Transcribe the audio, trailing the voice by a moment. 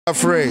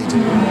afraid,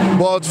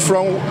 but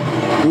from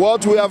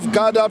what we have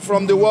gathered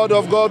from the word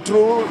of God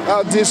through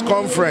this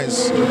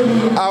conference,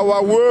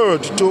 our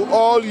word to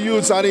all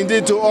youths and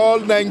indeed to all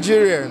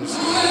Nigerians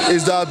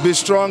is that be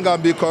strong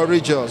and be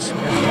courageous,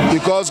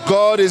 because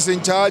God is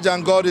in charge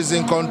and God is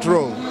in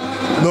control.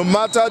 No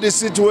matter the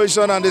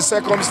situation and the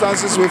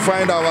circumstances we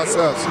find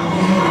ourselves,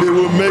 He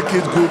will make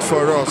it good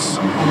for us.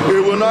 He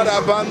will not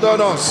abandon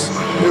us.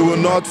 He will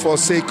not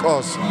forsake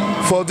us.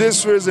 For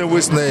this reason, in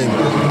His name,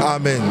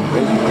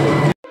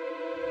 amen.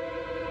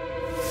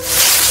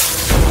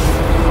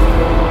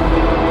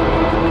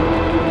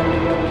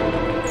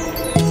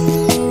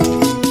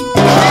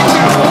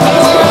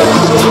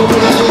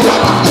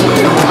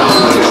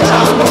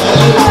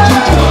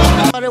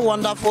 Very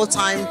wonderful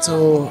time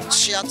to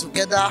share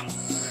together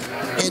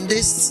in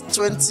this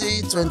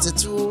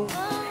 2022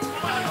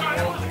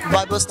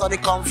 Bible study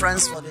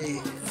conference for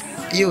the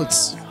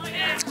youth.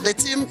 The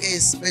theme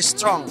is Be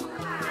Strong.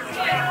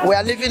 We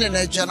are living in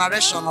a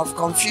generation of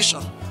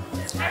confusion.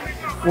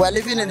 We are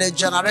living in a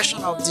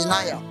generation of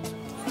denial.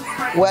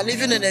 We are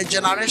living in a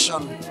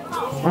generation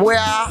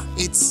where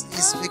it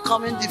is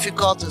becoming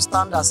difficult to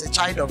stand as a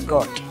child of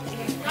God.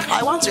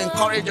 I want to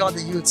encourage all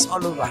the youths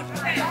all over,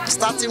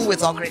 starting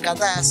with Okrika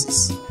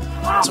diocese,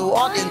 to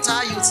all the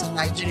entire youths in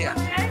Nigeria,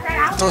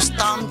 to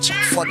stand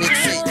for the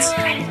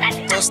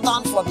faith, to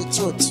stand for the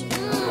truth,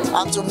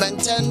 and to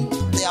maintain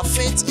their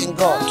faith in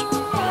God.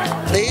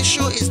 The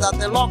issue is that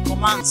the law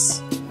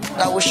commands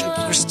that we should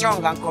be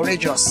strong and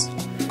courageous.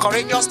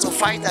 Courageous to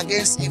fight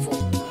against evil,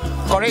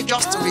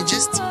 courageous to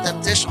resist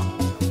temptation,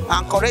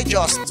 and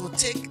courageous to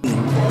take.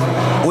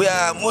 We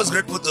are most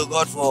grateful to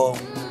God for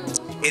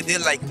a day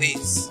like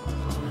this.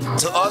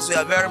 To us, we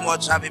are very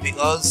much happy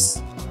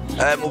because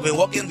we've been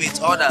working with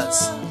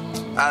others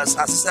as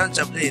assistant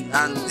chaplain,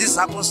 and this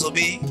happens to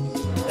be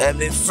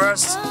the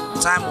first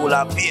time we'll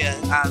appear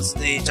as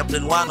the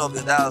chaplain one of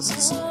the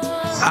diocese.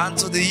 And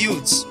to the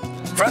youths,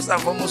 first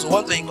and foremost, we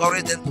want to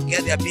encourage them to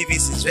get their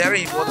PVC. It's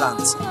very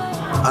important.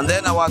 And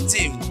then our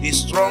team, be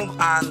strong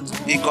and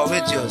be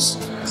courageous.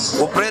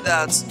 We pray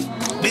that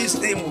this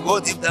thing will go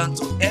deep down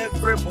to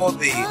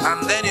everybody,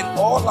 and then in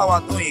all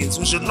our doings,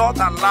 we should not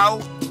allow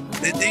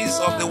the things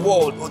of the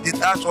world to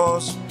detach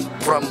us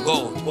from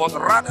God, but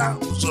rather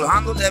we should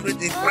handle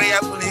everything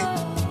prayerfully,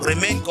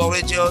 remain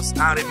courageous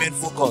and remain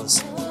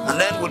focused. And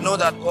then we know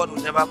that God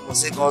will never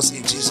forsake us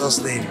in Jesus'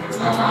 name.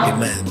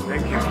 Amen.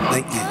 Thank you.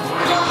 Thank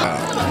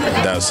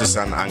you. The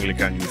Assistant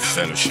Anglican Youth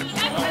Fellowship.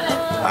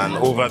 And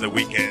over the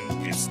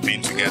weekend, we've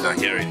been together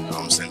here in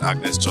St.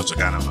 Agnes Church of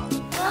Ganama.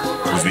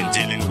 We've been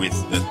dealing with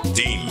the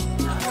theme,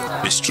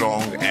 Be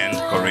Strong and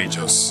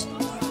Courageous.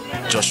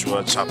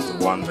 Joshua chapter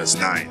 1 verse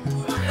 9.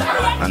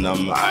 And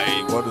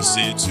I want to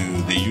say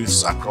to the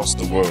youths across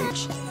the world,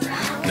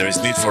 there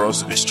is need for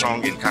us to be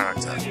strong in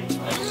character,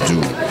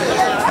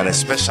 and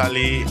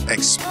especially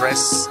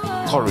express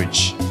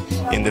courage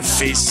in the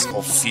face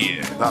of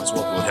fear. That's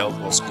what will help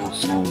us go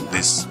through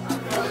this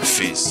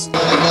phase.